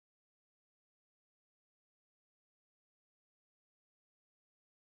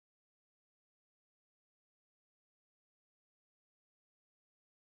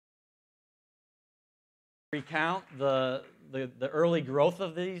Recount the early growth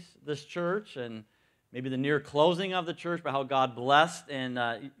of this church and maybe the near closing of the church, but how God blessed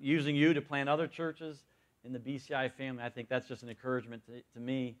and using you to plant other churches in the BCI family. I think that's just an encouragement to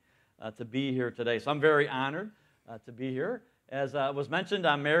me to be here today. So I'm very honored to be here. As was mentioned,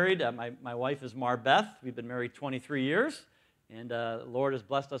 I'm married. My wife is Marbeth. We've been married 23 years, and the Lord has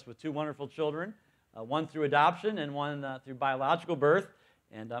blessed us with two wonderful children, one through adoption and one through biological birth.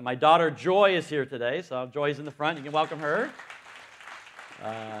 And my daughter Joy is here today, so Joy's in the front. You can welcome her.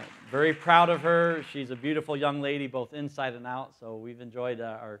 Very proud of her. She's a beautiful young lady, both inside and out. So we've enjoyed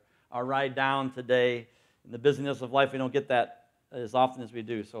our ride down today. In the busyness of life, we don't get that as often as we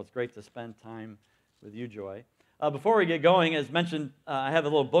do. So it's great to spend time with you, Joy. Before we get going, as mentioned, I have a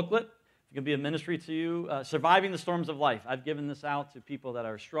little booklet. It can be a ministry to you. Surviving the Storms of Life. I've given this out to people that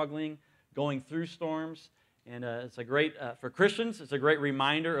are struggling, going through storms. And it's a great, for Christians, it's a great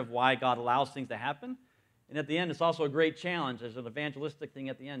reminder of why God allows things to happen. And at the end, it's also a great challenge. There's an evangelistic thing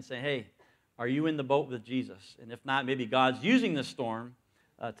at the end saying, hey, are you in the boat with Jesus? And if not, maybe God's using the storm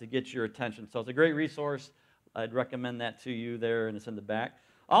to get your attention. So it's a great resource. I'd recommend that to you there, and it's in the back.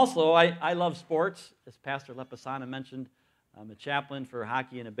 Also, I love sports. As Pastor Lepasana mentioned, I'm a chaplain for a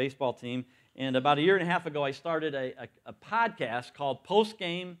hockey and a baseball team. And about a year and a half ago, I started a podcast called Post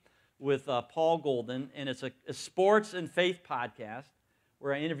Game with Paul Golden, and it's a sports and faith podcast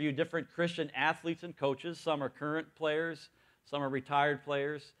where I interview different Christian athletes and coaches. Some are current players, some are retired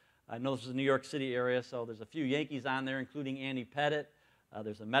players. I know this is a New York City area, so there's a few Yankees on there, including Andy Pettitte.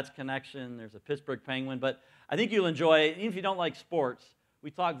 There's a Mets connection, there's a Pittsburgh Penguin, but I think you'll enjoy it. Even if you don't like sports, we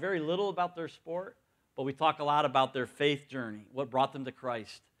talk very little about their sport, but we talk a lot about their faith journey, what brought them to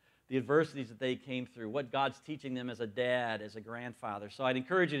Christ, the adversities that they came through, what God's teaching them as a dad, as a grandfather. So I'd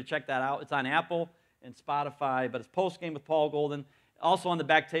encourage you to check that out. It's on Apple and Spotify, but it's Post Game with Paul Golden. Also on the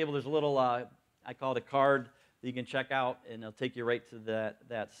back table, there's a little, I call it a card that you can check out, and it'll take you right to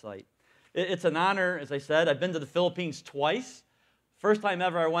that site. It's an honor, as I said. I've been to the Philippines twice. First time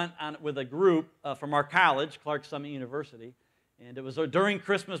ever I went on with a group from our college, Clark Summit University, and it was during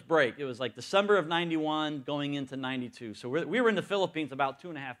Christmas break. It was like December of 91 going into 92. So we were in the Philippines about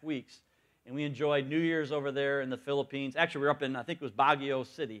 2.5 weeks, and we enjoyed New Year's over there in the Philippines. Actually, we were up in, I think it was Baguio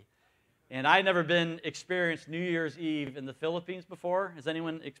City. And I'd never experienced New Year's Eve in the Philippines before. Has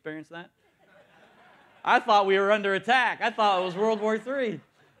anyone experienced that? I thought we were under attack. I thought it was World War III.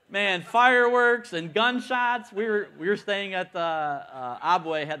 Man, fireworks and gunshots. We were staying at the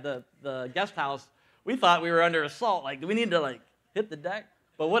Abue, had the guest house. We thought we were under assault. Like, do we need to hit the deck?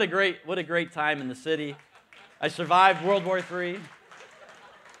 But what a great time in the city. I survived World War III.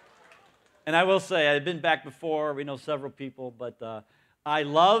 And I will say, I've been back before. We know several people, but I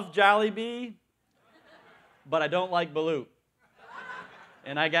love Jollibee, but I don't like Balut.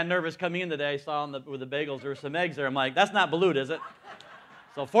 And I got nervous coming in today. I saw with the bagels, there were some eggs there. I'm like, that's not Balut, is it?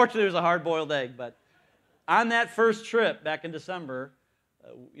 So fortunately, it was a hard-boiled egg. But on that first trip back in December,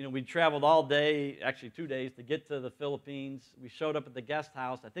 we traveled all day, actually 2 days, to get to the Philippines. We showed up at the guest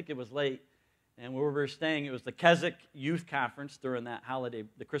house. I think it was late. And where we were staying, it was the Quezon Youth Conference during that holiday,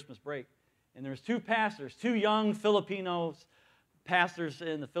 the Christmas break. And there was two pastors, two young Filipinos, pastors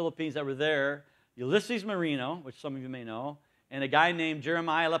in the Philippines that were there, Ulysses Marino, which some of you may know, and a guy named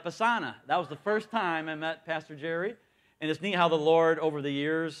Jeremiah Lepasana. That was the first time I met Pastor Jerry. And it's neat how the Lord, over the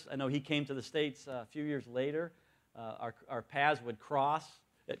years, I know he came to the States a few years later, our paths would cross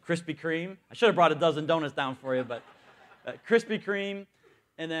at Krispy Kreme. I should have brought a dozen donuts down for you, but Krispy Kreme.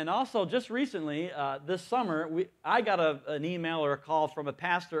 And then also just recently, this summer, I got an email or a call from a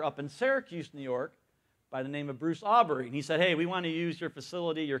pastor up in Syracuse, New York, by the name of Bruce Aubrey. And he said, hey, we want to use your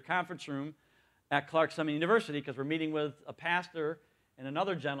facility, your conference room at Clark Summit University because we're meeting with a pastor and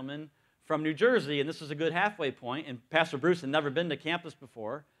another gentleman from New Jersey, and this is a good halfway point. And Pastor Bruce had never been to campus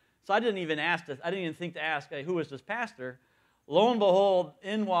before. So I didn't even think to ask, hey, who is this pastor? Lo and behold,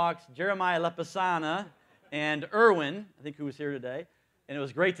 in walks Jeremiah Lepasana and Erwin, I think who was here today. And it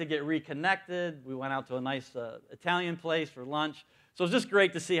was great to get reconnected. We went out to a nice Italian place for lunch. So it was just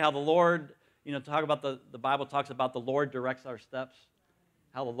great to see how the Lord, talk about the Bible talks about the Lord directs our steps,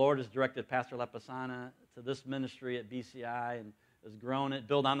 how the Lord has directed Pastor Lepasana to this ministry at BCI and has grown it,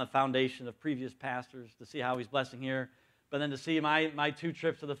 built on the foundation of previous pastors, to see how he's blessing here. But then to see my 2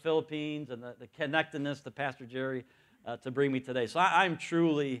 trips to the Philippines and the connectedness to Pastor Jerry to bring me today. So I'm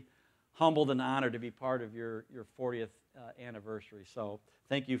truly humbled and honored to be part of your 40th anniversary. So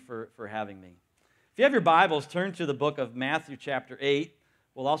thank you for having me. If you have your Bibles, turn to the book of Matthew chapter 8.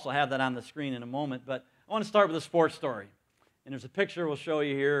 We'll also have that on the screen in a moment. But I want to start with a sports story. And there's a picture we'll show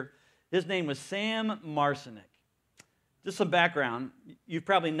you here. His name was Sam Marcinick. Just some background. You've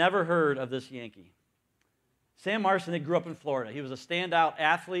probably never heard of this Yankee. Sam Marcinek grew up in Florida. He was a standout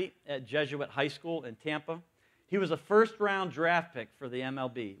athlete at Jesuit High School in Tampa. He was a first-round draft pick for the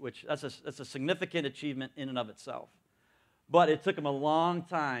MLB, which that's a significant achievement in and of itself. But it took him a long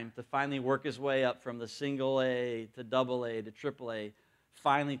time to finally work his way up from the single A to double A to triple A,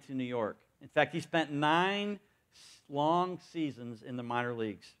 finally to New York. In fact, he spent 9 long seasons in the minor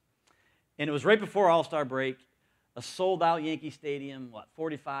leagues. And it was right before All-Star break, a sold-out Yankee Stadium,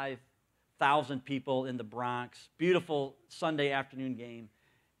 45,000 people in the Bronx, beautiful Sunday afternoon game.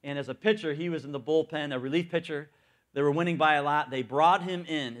 And as a pitcher, he was in the bullpen, a relief pitcher. They were winning by a lot. They brought him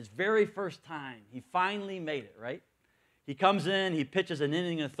in his very first time. He finally made it, right? He comes in, he pitches an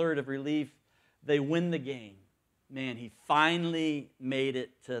inning and a third of relief. They win the game. Man, he finally made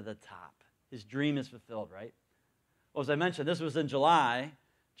it to the top. His dream is fulfilled, right? Well, as I mentioned, this was in July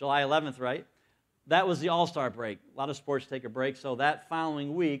 11th, right? That was the All-Star break. A lot of sports take a break, so that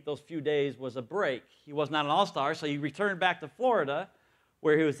following week, those few days, was a break. He was not an All-Star, so he returned back to Florida,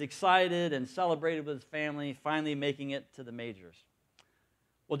 where he was excited and celebrated with his family, finally making it to the majors.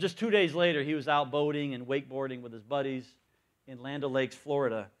 Well, just 2 days later, he was out boating and wakeboarding with his buddies in Land O'Lakes,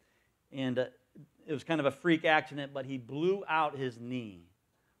 Florida, and it was kind of a freak accident, but he blew out his knee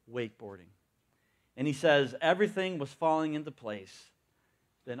wakeboarding. And he says everything was falling into place.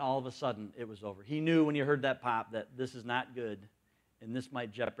 Then all of a sudden, it was over. He knew when he heard that pop that this is not good, and this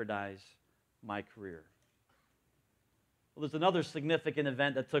might jeopardize my career. Well, there's another significant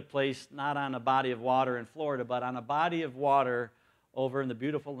event that took place not on a body of water in Florida, but on a body of water over in the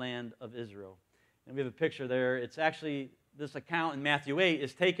beautiful land of Israel. And we have a picture there. It's actually, this account in Matthew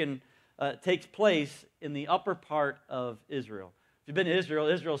 8 takes place in the upper part of Israel. If you've been to Israel,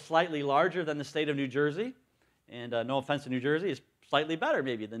 Israel is slightly larger than the state of New Jersey. And no offense to New Jersey, it's slightly better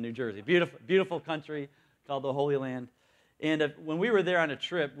maybe than New Jersey. Beautiful, beautiful country called the Holy Land. And when we were there on a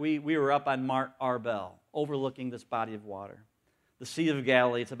trip, we were up on Mount Arbel, overlooking this body of water. The Sea of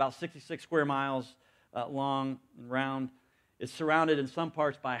Galilee, it's about 66 square miles long and round. It's surrounded in some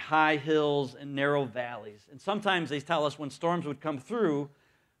parts by high hills and narrow valleys. And sometimes they tell us when storms would come through,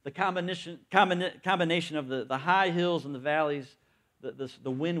 the combination of the high hills and the valleys,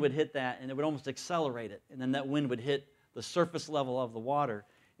 the wind would hit that, and it would almost accelerate it. And then that wind would hit the surface level of the water,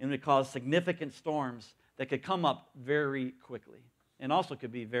 and it would cause significant storms that could come up very quickly and also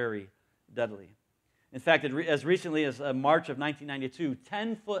could be very deadly. In fact, as recently as March of 1992,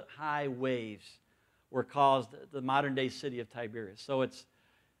 10-foot high waves were caused at the modern-day city of Tiberias. So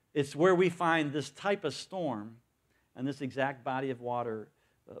it's where we find this type of storm and this exact body of water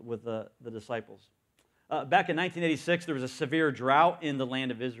with the disciples. Back in 1986, there was a severe drought in the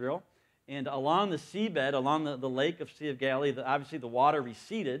land of Israel. And along the seabed, along the lake of Sea of Galilee, obviously the water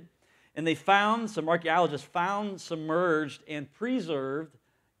receded. And some archaeologists found submerged and preserved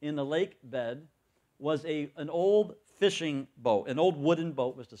in the lake bed was an old fishing boat. An old wooden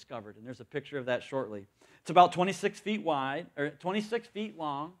boat was discovered. And there's a picture of that shortly. It's about 26 feet wide, or 26 feet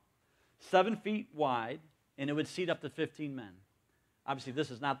long, 7 feet wide, and it would seat up to 15 men. Obviously,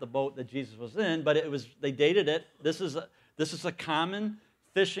 this is not the boat that Jesus was in, but they dated it. This is a common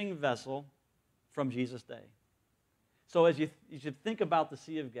fishing vessel from Jesus' day. So as you think about the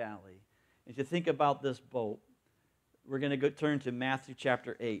Sea of Galilee, as you think about this boat, we're going to turn to Matthew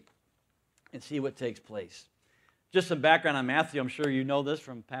chapter 8 and see what takes place. Just some background on Matthew. I'm sure you know this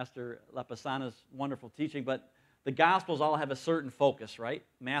from Pastor Lapasana's wonderful teaching, but the Gospels all have a certain focus, right?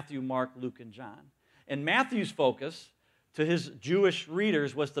 Matthew, Mark, Luke, and John. And Matthew's focus to his Jewish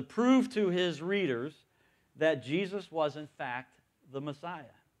readers was to prove to his readers that Jesus was, in fact, the Messiah.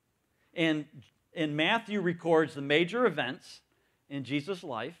 And Matthew records the major events in Jesus'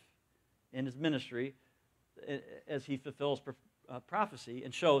 life, in his ministry, as he fulfills prophecy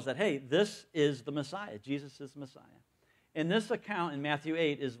and shows that, hey, this is the Messiah. Jesus is the Messiah. And this account in Matthew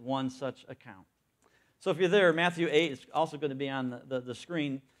 8 is one such account. So if you're there, Matthew 8 is also going to be on the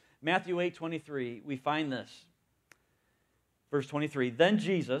screen. Matthew 8:23, we find this. Verse 23, then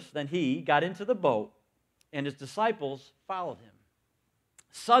he got into the boat, and his disciples followed him.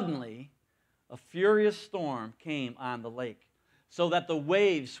 Suddenly, a furious storm came on the lake, so that the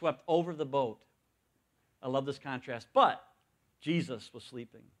waves swept over the boat. I love this contrast. But Jesus was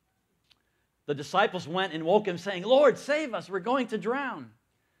sleeping. The disciples went and woke him, saying, Lord, save us, we're going to drown.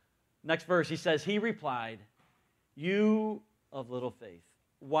 Next verse, he says, he replied, you of little faith,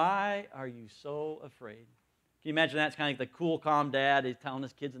 why are you so afraid? Can you imagine that? It's kind of like the cool, calm dad. He's telling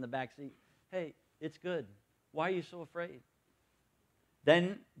his kids in the back seat, hey, it's good. Why are you so afraid?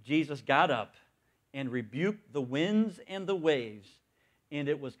 Then Jesus got up and rebuked the winds and the waves, and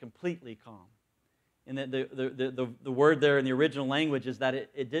it was completely calm. And the word there in the original language is that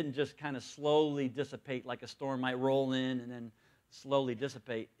it didn't just kind of slowly dissipate like a storm might roll in and then slowly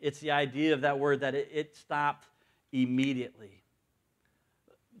dissipate. It's the idea of that word that it stopped immediately.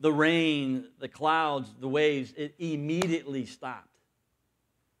 The rain, the clouds, the waves, it immediately stopped.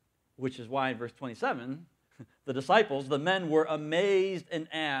 Which is why in verse 27, the disciples, the men, were amazed and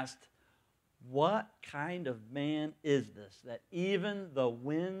asked, "What kind of man is this that even the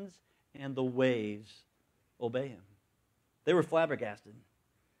winds and the waves obey him?" They were flabbergasted.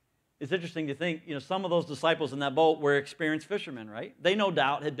 It's interesting to think, some of those disciples in that boat were experienced fishermen, right? They no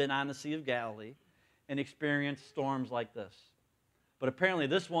doubt had been on the Sea of Galilee and experienced storms like this. But apparently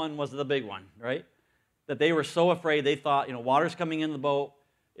this one was the big one, right? That they were so afraid they thought, water's coming in the boat,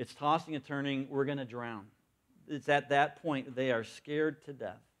 it's tossing and turning, we're going to drown. It's at that point they are scared to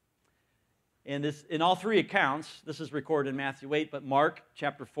death. And this, in all three accounts, this is recorded in Matthew 8, but Mark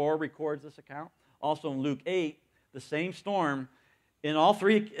chapter 4 records this account. Also in Luke 8, the same storm. In all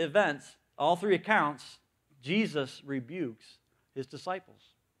three events, all three accounts, Jesus rebukes his disciples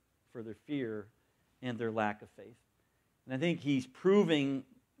for their fear and their lack of faith. And I think he's proving,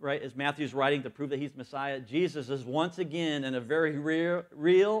 right, as Matthew's writing to prove that he's Messiah, Jesus is once again in a very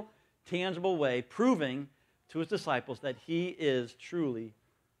real, tangible way proving to his disciples that he is truly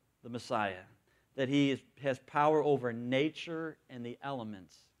the Messiah, that he has power over nature and the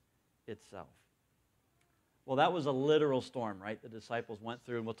elements itself. Well, that was a literal storm, right, the disciples went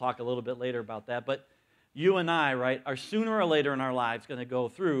through, and we'll talk a little bit later about that. But you and I, right, are sooner or later in our lives going to go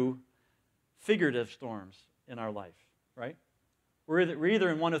through figurative storms in our life, right? We're either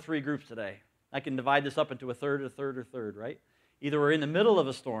in one of three groups today. I can divide this up into a third, right? Either we're in the middle of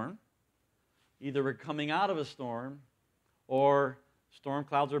a storm, either we're coming out of a storm, or storm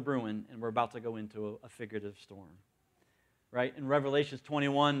clouds are brewing, and we're about to go into a figurative storm, right? In Revelations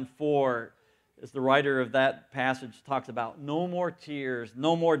 21:4, as the writer of that passage talks about, no more tears,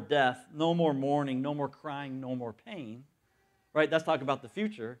 no more death, no more mourning, no more crying, no more pain, right? That's talking about the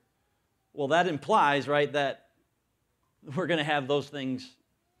future. Well, that implies, right, that we're going to have those things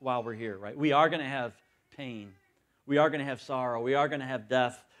while we're here, right? We are going to have pain. We are going to have sorrow. We are going to have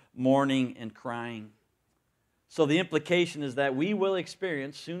death, mourning, and crying. So the implication is that we will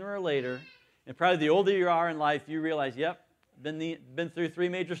experience sooner or later, and probably the older you are in life, you realize, yep, been through three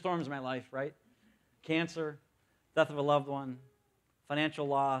major storms in my life, right? Cancer, death of a loved one, financial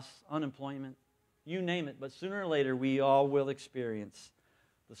loss, unemployment, you name it. But sooner or later, we all will experience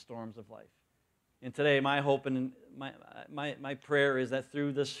the storms of life. And today, my hope and my prayer is that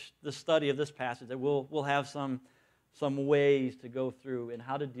through this study of this passage, that we'll have some ways to go through and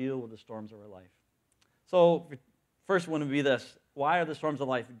how to deal with the storms of our life. So, first one would be this: why are the storms of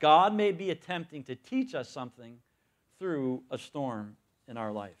life? God may be attempting to teach us something through a storm in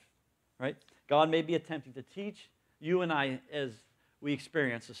our life, right? God may be attempting to teach you and I as we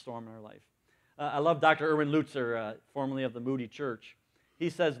experience a storm in our life. I love Dr. Erwin Lutzer, formerly of the Moody Church. He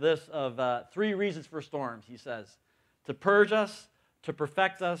says this of three reasons for storms. He says, to purge us, to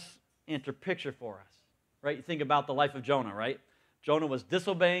perfect us, and to picture for us, right? You think about the life of Jonah, right? Jonah was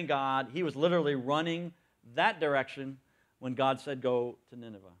disobeying God. He was literally running that direction when God said go to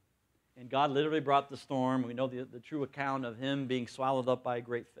Nineveh. And God literally brought the storm. We know the true account of him being swallowed up by a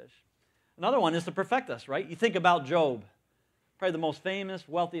great fish. Another one is to perfect us, right? You think about Job, probably the most famous,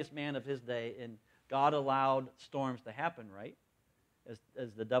 wealthiest man of his day, and God allowed storms to happen, right?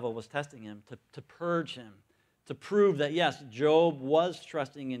 As the devil was testing him, to purge him, to prove that, yes, Job was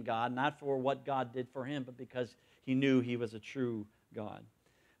trusting in God, not for what God did for him, but because he knew he was a true God.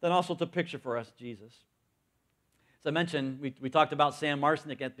 Then also to picture for us Jesus. As I mentioned, we talked about Sam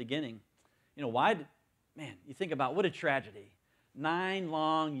Marcinick at the beginning. You think about what a tragedy. 9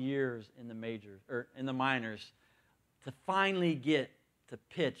 long years in the majors, or in the minors, to finally get to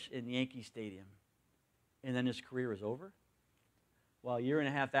pitch in Yankee Stadium. And then his career is over. Well, a year and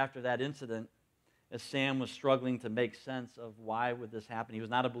a half after that incident, as Sam was struggling to make sense of why would this happen, he was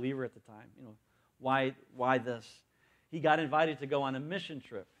not a believer at the time. Why this? He got invited to go on a mission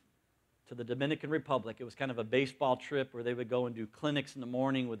trip to the Dominican Republic. It was kind of a baseball trip where they would go and do clinics in the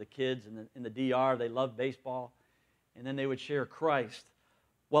morning with the kids in the DR. They loved baseball. And then they would share Christ.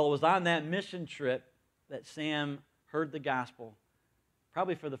 Well, it was on that mission trip that Sam heard the gospel,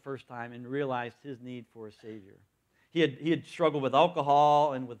 probably for the first time, and realized his need for a Savior. He had struggled with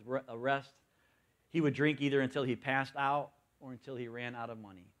alcohol and with arrest. He would drink either until he passed out or until he ran out of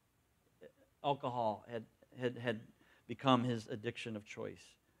money. Alcohol had become his addiction of choice.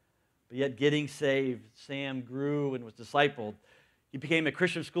 But yet getting saved, Sam grew and was discipled. He became a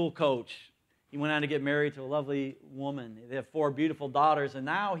Christian school coach. He went on to get married to a lovely woman. They have 4 beautiful daughters, and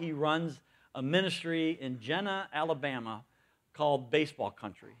now he runs a ministry in Jenna, Alabama called Baseball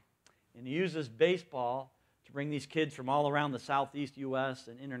Country. And he uses baseball to bring these kids from all around the southeast U.S.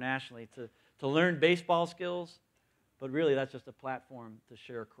 and internationally to learn baseball skills, but really that's just a platform to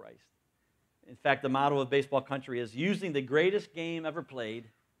share Christ. In fact, the motto of Baseball Country is using the greatest game ever played,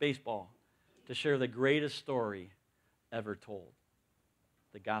 baseball, to share the greatest story ever told,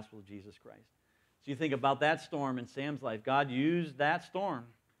 the gospel of Jesus Christ. So you think about that storm in Sam's life. God used that storm,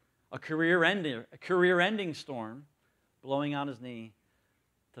 a career-ending storm, blowing on his knee,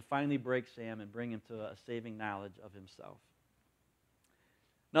 to finally break Sam and bring him to a saving knowledge of himself.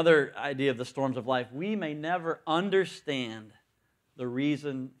 Another idea of the storms of life, we may never understand the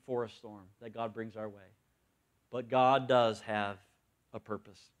reason for a storm that God brings our way, but God does have a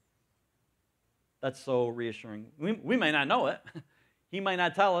purpose. That's so reassuring. We may not know it. He might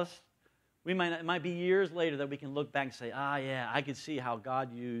not tell us. It might be years later that we can look back and say, yeah, I could see how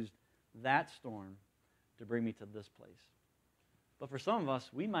God used that storm to bring me to this place. But for some of us,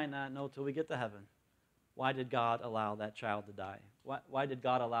 we might not know till we get to heaven. Why did God allow that child to die? Why did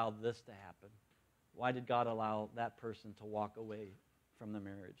God allow this to happen? Why did God allow that person to walk away from the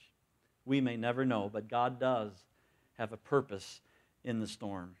marriage? We may never know, but God does have a purpose in the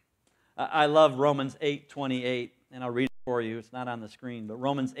storm. I love Romans 8:28, and I'll read it for you. It's not on the screen, but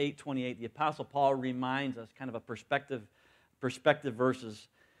Romans 8:28, the Apostle Paul reminds us kind of a perspective verses.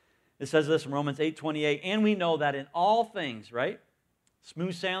 It says this in Romans 8:28, and we know that in all things, right?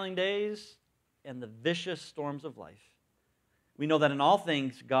 Smooth sailing days and the vicious storms of life. We know that in all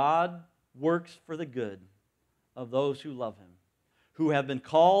things God works for the good of those who love him, who have been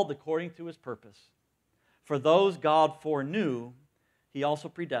called according to his purpose. For those God foreknew, he also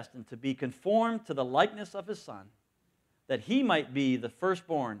predestined to be conformed to the likeness of his Son, that he might be the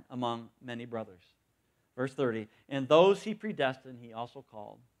firstborn among many brothers. Verse 30, and those he predestined, he also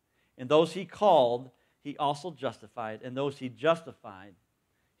called. And those he called, he also justified. And those he justified,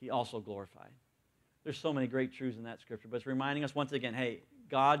 he also glorified. There's so many great truths in that scripture, but it's reminding us once again, hey,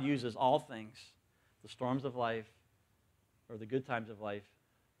 God uses all things, the storms of life or the good times of life,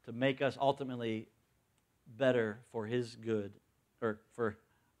 to make us ultimately better for his good, or for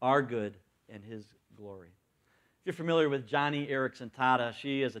our good and his glory. If you're familiar with Johnny Erickson Tada,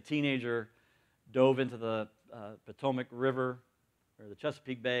 she, as a teenager, dove into the Potomac River or the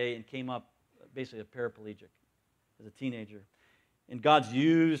Chesapeake Bay and came up basically a paraplegic as a teenager. And God's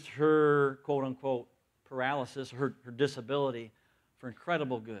used her, quote-unquote, paralysis, her disability, for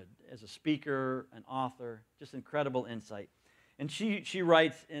incredible good. As a speaker, an author, just incredible insight. And she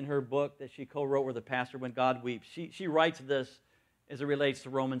writes in her book that she co-wrote with the pastor, When God Weeps, she writes this as it relates to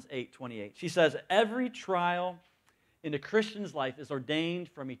Romans 8:28. She says, every trial in a Christian's life is ordained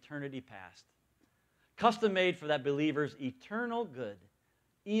from eternity past, custom made for that believer's eternal good,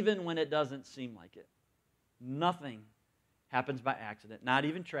 even when it doesn't seem like it. Nothing happens by accident, not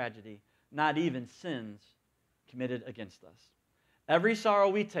even tragedy, not even sins committed against us. Every sorrow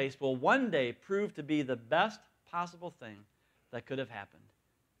we taste will one day prove to be the best possible thing that could have happened.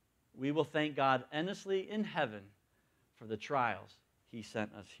 We will thank God endlessly in heaven for the trials he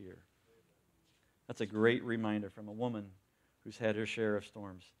sent us here. That's a great reminder from a woman who's had her share of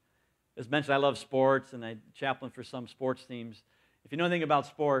storms. As mentioned, I love sports, and I'm chaplain for some sports teams. If you know anything about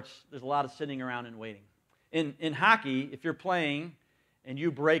sports, there's a lot of sitting around and waiting. In hockey, if you're playing and you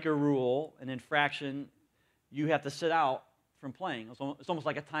break a rule, an infraction, you have to sit out from playing. It's almost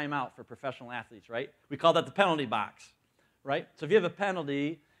like a timeout for professional athletes, right? We call that the penalty box, right? So if you have a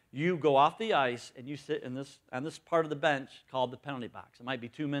penalty, you go off the ice and you sit on this part of the bench called the penalty box. It might be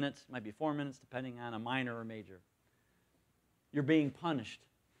 2 minutes, it might be 4 minutes, depending on a minor or major. You're being punished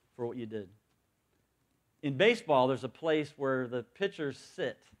for what you did. In baseball, there's a place where the pitchers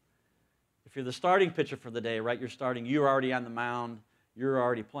sit. If you're the starting pitcher for the day, right, you're already on the mound, you're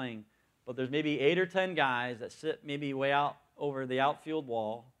already playing. But there's maybe 8 or 10 guys that sit maybe way out over the outfield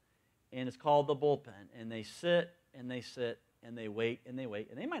wall, and it's called the bullpen. And they sit, and they sit, and they wait, and they wait.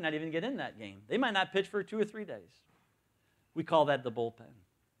 And they might not even get in that game. They might not pitch for 2 or 3 days. We call that the bullpen.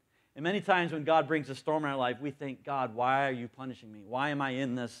 And many times when God brings a storm in our life, we think, God, why are you punishing me? Why am I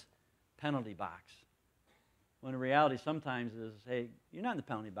in this penalty box? When in reality, sometimes is, hey, you're not in the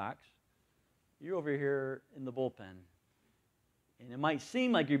penalty box. You're over here in the bullpen. And it might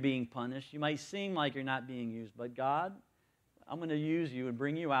seem like you're being punished. You might seem like you're not being used. But God, I'm going to use you and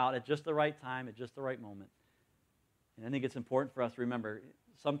bring you out at just the right time, at just the right moment. And I think it's important for us to remember,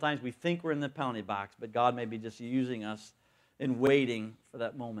 sometimes we think we're in the penalty box, but God may be just using us and waiting for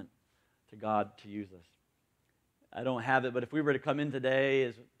that moment to God to use us. I don't have it, but if we were to come in today,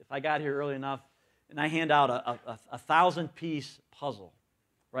 if I got here early enough, and I hand out a 1,000-piece puzzle,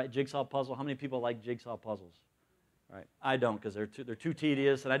 right? Jigsaw puzzle. How many people like jigsaw puzzles? Right? I don't, because they're too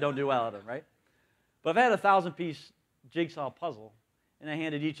tedious, and I don't do well at them, right? But if I had a 1,000-piece jigsaw puzzle, and I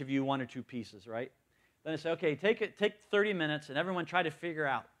handed each of you 1 or 2 pieces, right? Then I say, okay, take 30 minutes, and everyone try to figure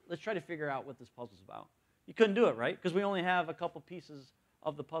out. Let's try to figure out what this puzzle's about. You couldn't do it, right? Because we only have a couple pieces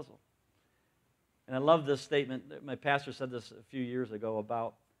of the puzzle. And I love this statement. My pastor said this a few years ago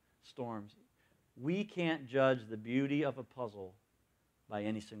about storms. We can't judge the beauty of a puzzle by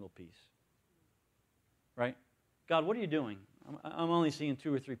any single piece. Right? God, what are you doing? I'm only seeing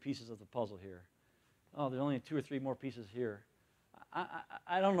 2 or 3 pieces of the puzzle here. Oh, there's only 2 or 3 more pieces here.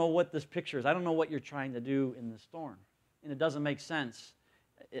 I don't know what this picture is. I don't know what you're trying to do in the storm. And it doesn't make sense.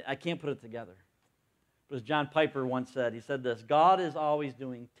 I can't put it together. But as John Piper once said, he said this, God is always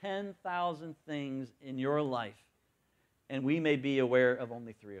doing 10,000 things in your life, and we may be aware of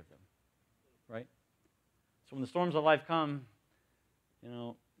only 3 of them. Right? So when the storms of life come,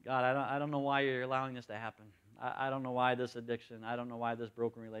 God, I don't know why you're allowing this to happen. I don't know why this addiction. I don't know why this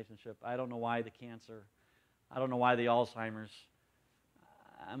broken relationship. I don't know why the cancer. I don't know why the Alzheimer's.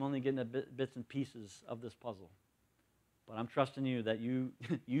 I'm only getting bits and pieces of this puzzle. But I'm trusting you that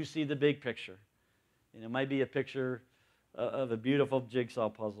you see the big picture. And it might be a picture of a beautiful jigsaw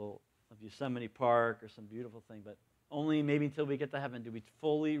puzzle of Yosemite Park or some beautiful thing, but only maybe until we get to heaven do we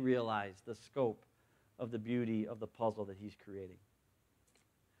fully realize the scope of the beauty of the puzzle that he's creating.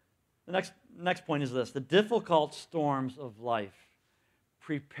 The next point is this. The difficult storms of life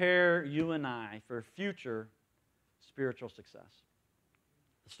prepare you and I for future spiritual success.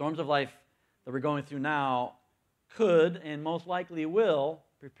 The storms of life that we're going through now could and most likely will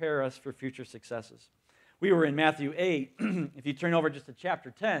prepare us for future successes. We were in Matthew 8. If you turn over just to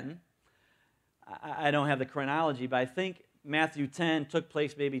chapter 10, I don't have the chronology, but I think Matthew 10 took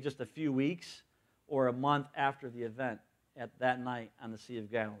place maybe just a few weeks or a month after the event at that night on the Sea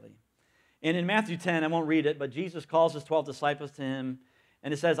of Galilee. And in Matthew 10, I won't read it, but Jesus calls his 12 disciples to him,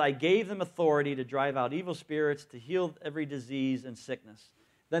 and it says, I gave them authority to drive out evil spirits, to heal every disease and sickness.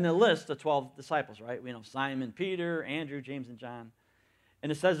 Then it lists the 12 disciples, right? We know Simon, Peter, Andrew, James, and John.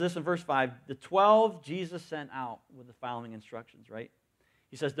 And it says this in verse 5, the 12 Jesus sent out with the following instructions, right?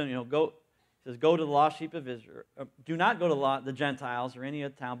 He says, go to the lost sheep of Israel. Do not go to the Gentiles or any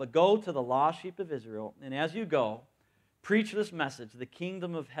other town, but go to the lost sheep of Israel. And as you go, preach this message, the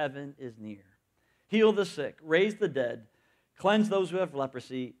kingdom of heaven is near. Heal the sick, raise the dead, cleanse those who have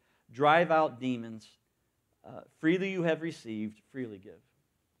leprosy, drive out demons. Freely you have received, freely give.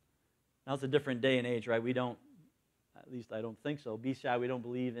 Now it's a different day and age, right? We don't, at least I don't think so. BCI, we don't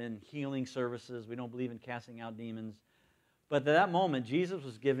believe in healing services. We don't believe in casting out demons. But at that moment, Jesus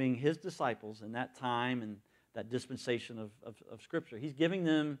was giving his disciples in that time and that dispensation of Scripture, he's giving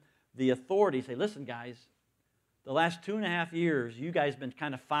them the authority to say, listen, guys, the last 2.5 years, you guys have been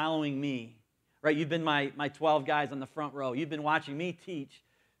kind of following me, right? You've been my 12 guys on the front row. You've been watching me teach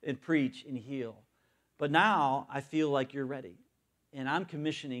and preach and heal. But now I feel like you're ready. And I'm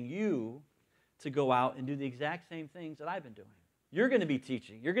commissioning you to go out and do the exact same things that I've been doing. You're going to be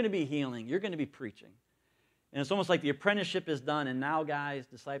teaching. You're going to be healing. You're going to be preaching. And it's almost like the apprenticeship is done, and now, guys,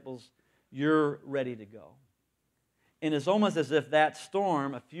 disciples, you're ready to go. And it's almost as if that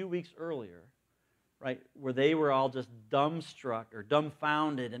storm a few weeks earlier, right, where they were all just dumbstruck or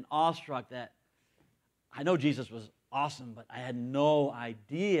dumbfounded and awestruck that I know Jesus was awesome, but I had no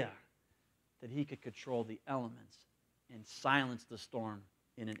idea that he could control the elements and silence the storm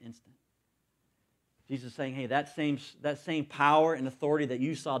in an instant. Jesus is saying, hey, that same power and authority that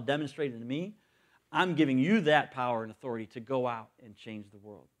you saw demonstrated in me, I'm giving you that power and authority to go out and change the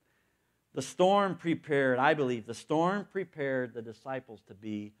world. The storm prepared, I believe, the disciples to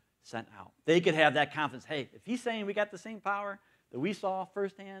be sent out. They could have that confidence, hey, if he's saying we got the same power that we saw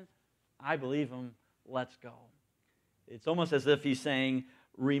firsthand, I believe him, let's go. It's almost as if he's saying,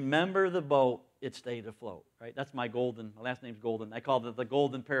 remember the boat, it stayed afloat, right? That's my last name's Golden. I call it the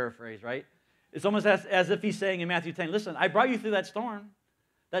golden paraphrase, right? It's almost as if he's saying in Matthew 10, listen, I brought you through that storm.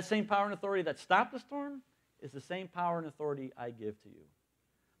 That same power and authority that stopped the storm is the same power and authority I give to you.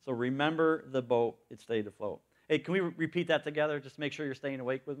 So remember the boat, it stayed afloat. Hey, can we repeat that together? Just make sure you're staying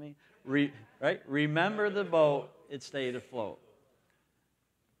awake with me. Right? Remember the boat, it stayed afloat.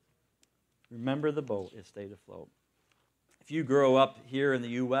 Remember the boat, it stayed afloat. If you grow up here in the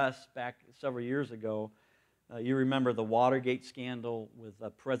U.S. back several years ago, you remember the Watergate scandal with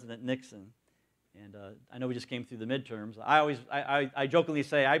President Nixon. And I know we just came through the midterms. I jokingly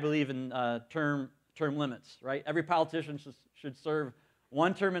say I believe in term limits, right? Every politician should serve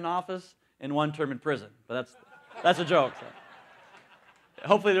 1 term in office and 1 term in prison. But that's a joke. So.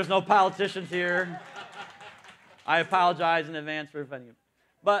 Hopefully there's no politicians here. I apologize in advance for offending you.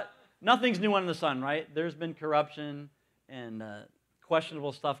 But nothing's new under the sun, right? There's been corruption and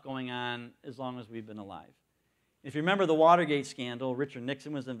questionable stuff going on as long as we've been alive. If you remember the Watergate scandal, Richard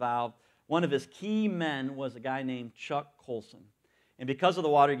Nixon was involved. One of his key men was a guy named Chuck Colson. And because of the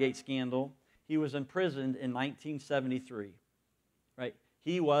Watergate scandal, he was imprisoned in 1973. Right?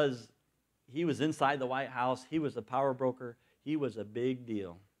 He was inside the White House. He was a power broker. He was a big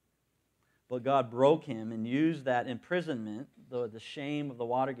deal. But God broke him and used that imprisonment, the shame of the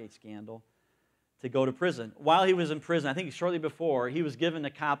Watergate scandal, to go to prison. While he was in prison, I think shortly before, he was given a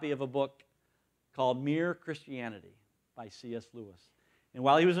copy of a book called Mere Christianity by C.S. Lewis. And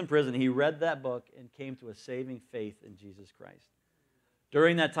while he was in prison, he read that book and came to a saving faith in Jesus Christ.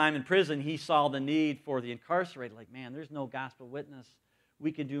 During that time in prison, he saw the need for the incarcerated. Like, man, there's no gospel witness.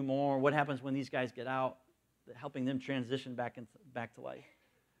 We could do more. What happens when these guys get out? Helping them transition back to life.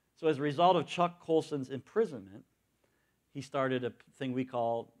 So as a result of Chuck Colson's imprisonment, he started a thing we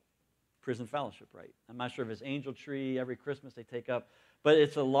call prison fellowship, right? I'm not sure if it's Angel Tree, every Christmas they take up, but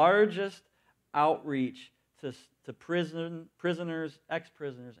it's the largest outreach to prisoners,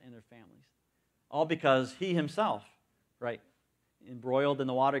 ex-prisoners, and their families. All because he himself, right, embroiled in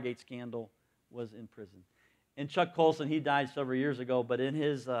the Watergate scandal, was in prison. And Chuck Colson, he died several years ago, but in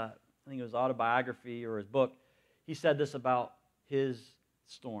his, I think it was autobiography or his book, he said this about his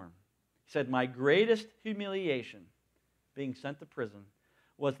storm. He said, "My greatest humiliation, being sent to prison,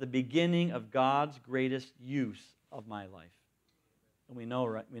 was the beginning of God's greatest use of my life." And we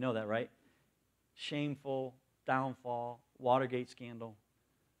know that, right? Shameful, downfall, Watergate scandal.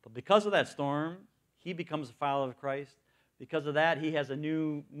 But because of that storm, he becomes a follower of Christ. Because of that, he has a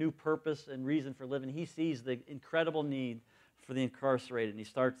new purpose and reason for living. He sees the incredible need for the incarcerated, and he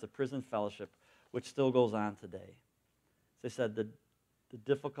starts the prison fellowship, which still goes on today. As I said, the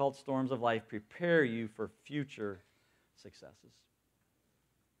difficult storms of life prepare you for future successes.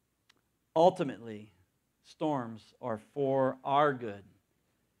 Ultimately, storms are for our good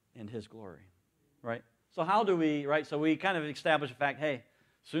and his glory, right? So how do we, right? So we kind of establish the fact, hey,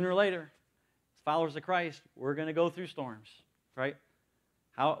 sooner or later, as followers of Christ, we're going to go through storms, right?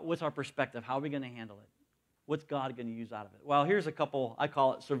 What's our perspective? How are we going to handle it? What's God going to use out of it? Well, here's a couple, I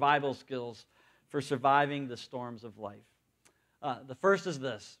call it survival skills for surviving the storms of life. The first is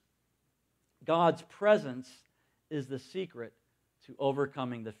this: God's presence is the secret to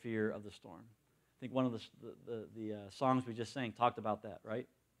overcoming the fear of the storm. I think one of the songs we just sang talked about that, right?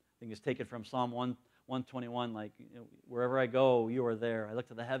 I think it's taken from Psalm 121, like, wherever I go, you are there. I look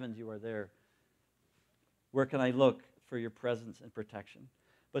to the heavens, you are there. Where can I look for your presence and protection?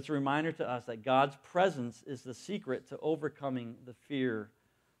 But it's a reminder to us that God's presence is the secret to overcoming the fear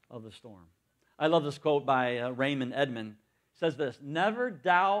of the storm. I love this quote by Raymond Edman. It says this: "Never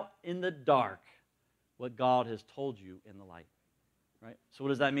doubt in the dark what God has told you in the light." Right? So what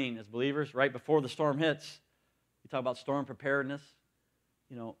does that mean? As believers, right before the storm hits, we talk about storm preparedness.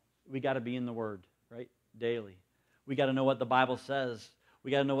 We got to be in the Word, right? Daily. We got to know what the Bible says. We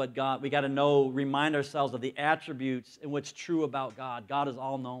got to know what God, we got to remind ourselves of the attributes and what's true about God. God is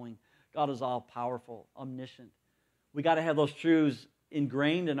all-knowing. God is all-powerful, omniscient. We got to have those truths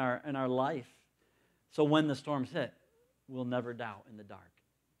ingrained in our life. So when the storms hit, we'll never doubt in the dark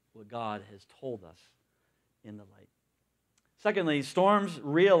what God has told us in the light. Secondly, storms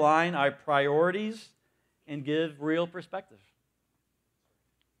realign our priorities and give real perspective.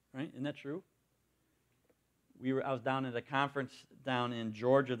 Right? Isn't that true? I was down at a conference down in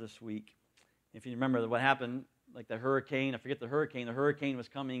Georgia this week. If you remember what happened, like the hurricane was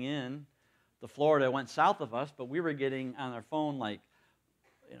coming in to Florida. It went south of us, but we were getting on our phone like,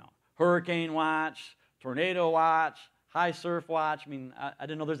 hurricane watch, tornado watch, high surf watch. I mean, I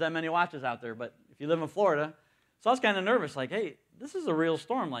didn't know there's that many watches out there, but if you live in Florida. So I was kind of nervous, like, hey, this is a real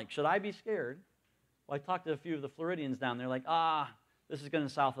storm. Like, should I be scared? Well, I talked to a few of the Floridians down there, like, this is going to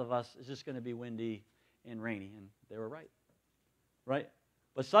south of us. It's just going to be windy and rainy. And they were right. Right?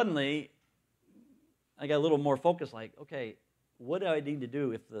 But suddenly, I got a little more focused, like, okay, what do I need to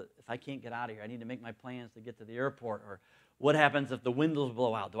do if I can't get out of here? I need to make my plans to get to the airport. Or what happens if the windows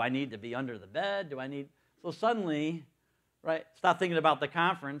blow out? Do I need to be under the bed? So suddenly, right, stop thinking about the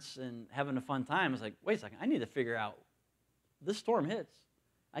conference and having a fun time. It's like, wait a second, I need to figure out, this storm hits.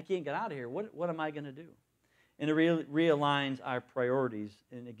 I can't get out of here. What am I going to do? And it realigns our priorities,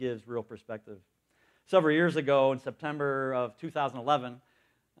 and it gives real perspective. Several years ago, in September of 2011,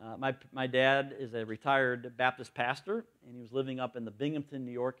 my dad is a retired Baptist pastor, and he was living up in the Binghamton,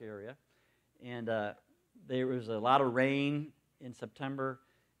 New York area. And there was a lot of rain in September,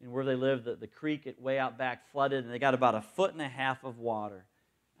 and where they lived, the creek way out back flooded, and they got about 1.5 feet of water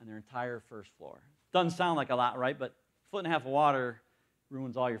on their entire first floor. Doesn't sound like a lot, right? But 1.5 feet of water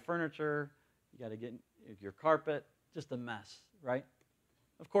ruins all your furniture. You got to get your carpet, just a mess, right?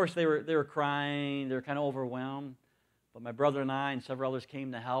 Of course, they were crying. They were kind of overwhelmed. But my brother and I and several others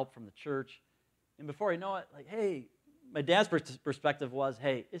came to help from the church. And before I know it, like, hey, my dad's perspective was,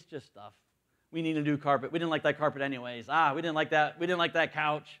 hey, it's just stuff. We need a new carpet. We didn't like that carpet anyways. We didn't like that. We didn't like that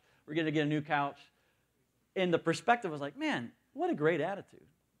couch. We're going to get a new couch. And the perspective was like, man, what a great attitude.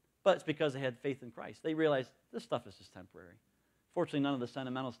 But it's because they had faith in Christ. They realized this stuff is just temporary. Fortunately, none of the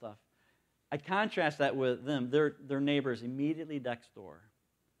sentimental stuff. I contrast that with them. Their neighbors immediately next door,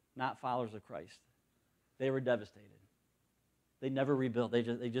 not followers of Christ. They were devastated. They never rebuilt. They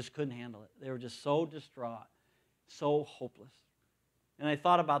just couldn't handle it. They were just so distraught, so hopeless. And I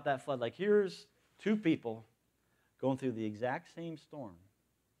thought about that flood. Like, here's two people going through the exact same storm.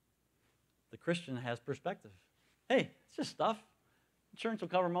 The Christian has perspective. Hey, it's just stuff. Insurance will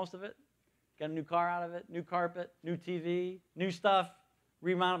cover most of it. Got a new car out of it, new carpet, new TV, new stuff.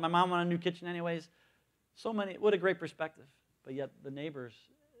 Remodeled. My mom wanted a new kitchen anyways. So many. What a great perspective. But yet the neighbors,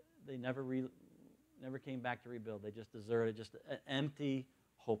 they never came back to rebuild. They just deserted, just an empty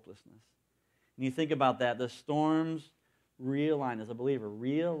hopelessness. And you think about that. The storms realign, as a believer,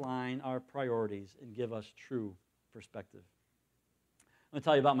 realign our priorities and give us true perspective. I'm going to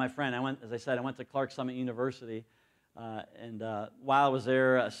tell you about my friend. I went to Clark Summit University. And while I was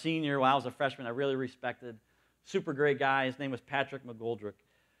there, a senior, while I was a freshman, I really respected. Super great guy. His name was Patrick McGoldrick.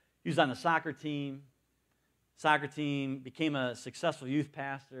 He was on the soccer team. Became a successful youth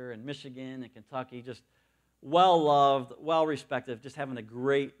pastor in Michigan and Kentucky. Just well-loved, well-respected, just having a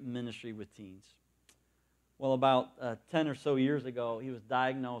great ministry with teens. Well, about 10 or so years ago, he was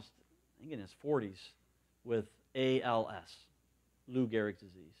diagnosed, I think in his 40s, with ALS, Lou Gehrig's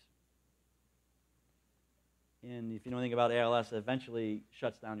disease. And if you know anything about ALS, it eventually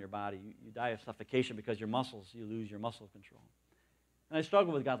shuts down your body. You die of suffocation because you lose your muscle control. And I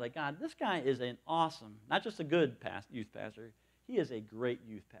struggled with God, like, God, this guy is an awesome, not just a good youth pastor, he is a great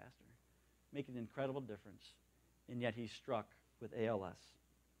youth pastor, making an incredible difference, and yet he's struck with ALS.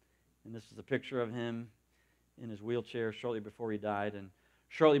 And this is a picture of him in his wheelchair shortly before he died. And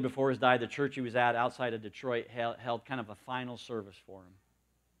shortly before his death, the church he was at outside of Detroit held kind of a final service for him.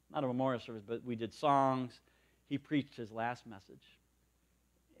 Not a memorial service, but we did songs. He preached his last message.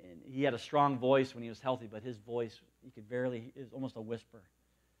 And he had a strong voice when he was healthy, but his voice, it was almost a whisper.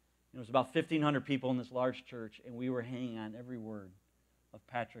 And there was about 1,500 people in this large church, and we were hanging on every word of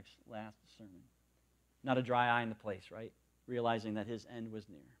Patrick's last sermon. Not a dry eye in the place, right? Realizing that his end was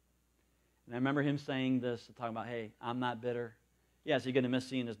near. And I remember him saying this, talking about, hey, I'm not bitter. Yeah, is he going to miss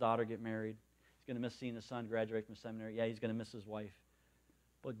seeing his daughter get married? He's going to miss seeing his son graduate from seminary. Yeah, he's going to miss his wife.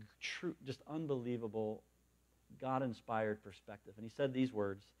 But true, just unbelievable, God-inspired perspective. And he said these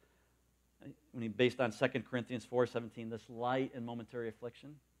words, when he based on 2 Corinthians 4:17, this light and momentary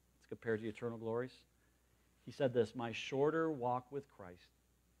affliction, it's compared to eternal glories. He said this, my shorter walk with Christ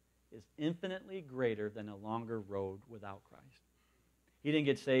is infinitely greater than a longer road without Christ. He didn't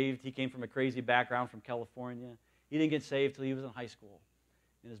get saved. He came from a crazy background from California. He didn't get saved till he was in high school.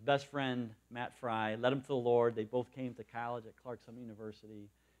 And his best friend, Matt Fry, led him to the Lord. They both came to college at Clark Summit University,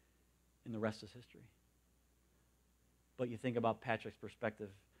 and the rest is history. But you think about Patrick's perspective.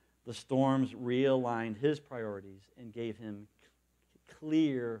 The storms realigned his priorities and gave him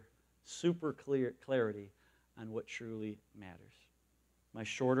super clear clarity on what truly matters. My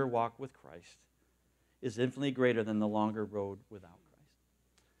shorter walk with Christ is infinitely greater than the longer road without Christ.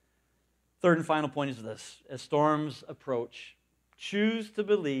 Third and final point is this. As storms approach, choose to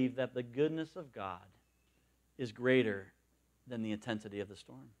believe that the goodness of God is greater than the intensity of the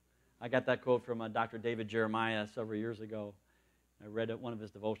storm. I got that quote from Dr. David Jeremiah several years ago. I read one of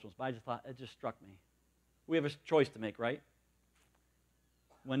his devotionals, but I just thought, it just struck me. We have a choice to make, right?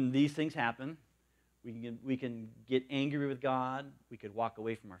 When these things happen, we can get angry with God. We could walk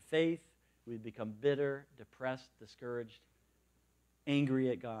away from our faith. We become bitter, depressed, discouraged, angry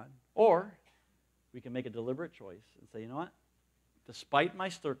at God. Or we can make a deliberate choice and say, you know what? Despite my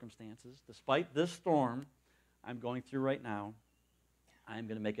circumstances, despite this storm I'm going through right now, I'm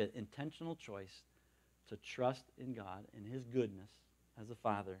going to make an intentional choice to trust in God and His goodness as a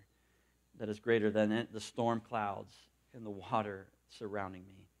Father that is greater than the storm clouds and the water surrounding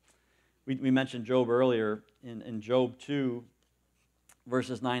me. We mentioned Job earlier. In Job 2,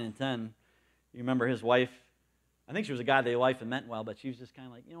 verses 9 and 10, you remember his wife, I think she was a godly wife and meant well, but she was just kind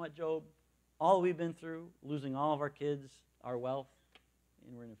of like, you know what, Job, all we've been through, losing all of our kids, our wealth,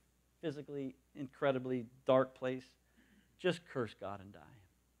 and we're in a physically incredibly dark place, just curse God and die.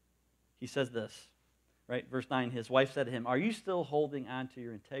 He says this, right? Verse 9, his wife said to him, are you still holding on to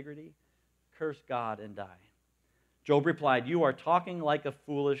your integrity? Curse God and die. Job replied, "You are talking like a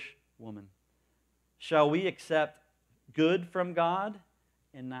foolish woman. Shall we accept good from God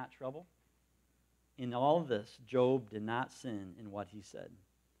and not trouble?" In all of this, Job did not sin in what he said.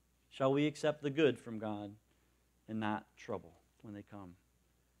 Shall we accept the good from God and not trouble when they come?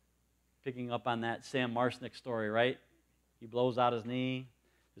 Picking up on that Sam Marsnick story, right? He blows out his knee.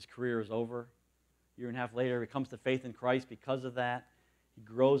 His career is over. A year and a half later, he comes to faith in Christ because of that. He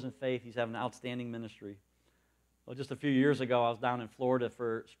grows in faith. He's having an outstanding ministry. Well, just a few years ago, I was down in Florida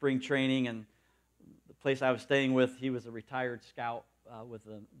for spring training, and the place I was staying with, he was a retired scout with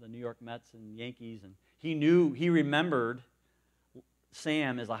the New York Mets and Yankees, and he remembered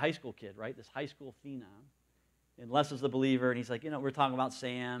Sam as a high school kid, right? This high school phenom. And Les is a believer, and he's like, we're talking about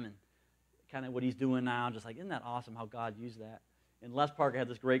Sam and kind of what he's doing now, just like, isn't that awesome how God used that? And Les Parker had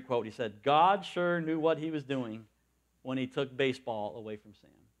this great quote. He said, "God sure knew what he was doing when he took baseball away from Sam."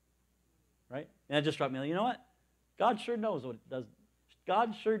 Right? And that just struck me. You know what? God sure knows what it does.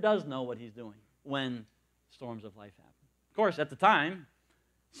 God sure does know what he's doing when storms of life happen. Of course, at the time,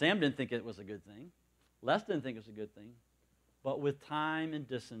 Sam didn't think it was a good thing. Les didn't think it was a good thing. But with time and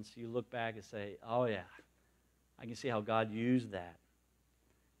distance, you look back and say, oh yeah, I can see how God used that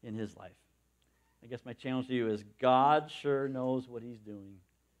in his life. I guess my challenge to you is God sure knows what he's doing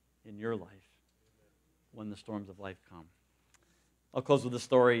in your life when the storms of life come. I'll close with a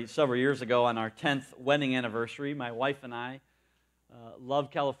story. Several years ago, on our 10th wedding anniversary, my wife and I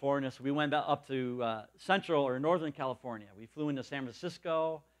loved California, so we went up to Central or Northern California. We flew into San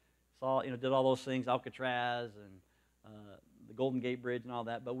Francisco, did all those things, Alcatraz and the Golden Gate Bridge and all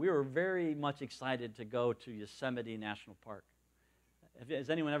that. But we were very much excited to go to Yosemite National Park. Has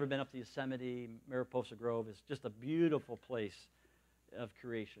anyone ever been up to Yosemite? Mariposa Grove is just a beautiful place of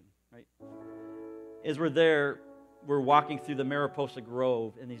creation, right? As we're there, we're walking through the Mariposa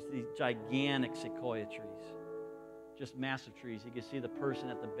Grove and these gigantic sequoia trees, just massive trees. You can see the person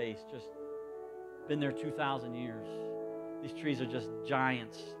at the base, just been there 2,000 years. These trees are just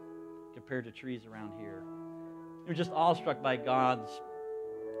giants compared to trees around here. We're just awestruck by God's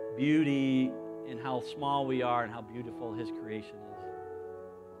beauty and how small we are and how beautiful his creation is.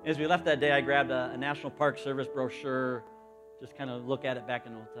 As we left that day, I grabbed a National Park Service brochure, just kind of look at it back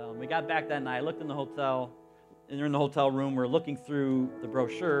in the hotel. And we got back that night, I looked in the hotel, and they're in the hotel room. We're looking through the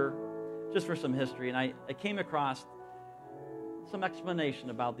brochure just for some history, and I came across some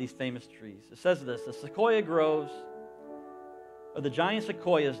explanation about these famous trees. It says this: the sequoia groves, or the giant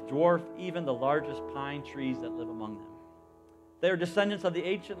sequoias, dwarf even the largest pine trees that live among them. They are descendants of the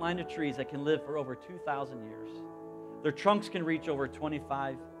ancient line of trees that can live for over 2,000 years. Their trunks can reach over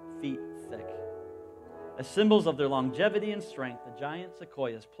 25 feet thick. As symbols of their longevity and strength, the giant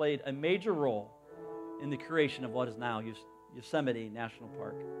sequoias played a major role in the creation of what is now Yosemite National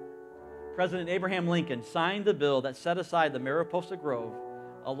Park. President Abraham Lincoln signed the bill that set aside the Mariposa Grove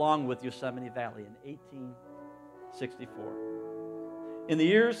along with Yosemite Valley in 1864. In the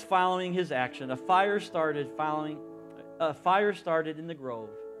years following his action, a fire started in the grove,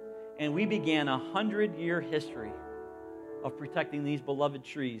 and we began a 100-year history of protecting these beloved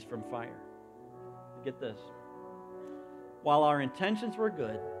trees from fire. Get this. While our intentions were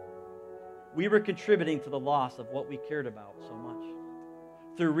good, we were contributing to the loss of what we cared about so much.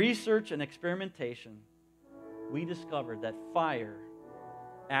 Through research and experimentation, we discovered that fire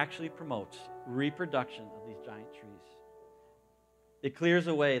actually promotes reproduction of these giant trees. It clears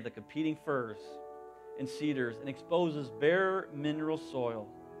away the competing firs and cedars and exposes bare mineral soil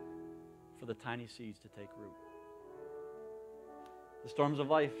for the tiny seeds to take root. The storms of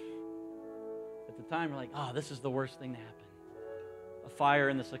life, at the time, we're like, oh, this is the worst thing to happen. A fire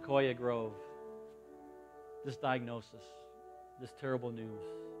in the Sequoia Grove, this diagnosis, this terrible news,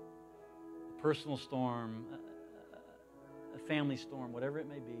 a personal storm, a family storm, whatever it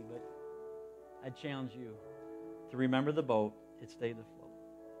may be. But I challenge you to remember the boat. It stayed afloat,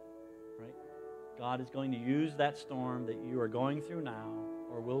 right? God is going to use that storm that you are going through now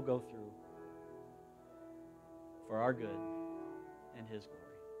or will go through for our good and his glory.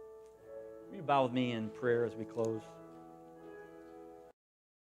 Will you bow with me in prayer as we close?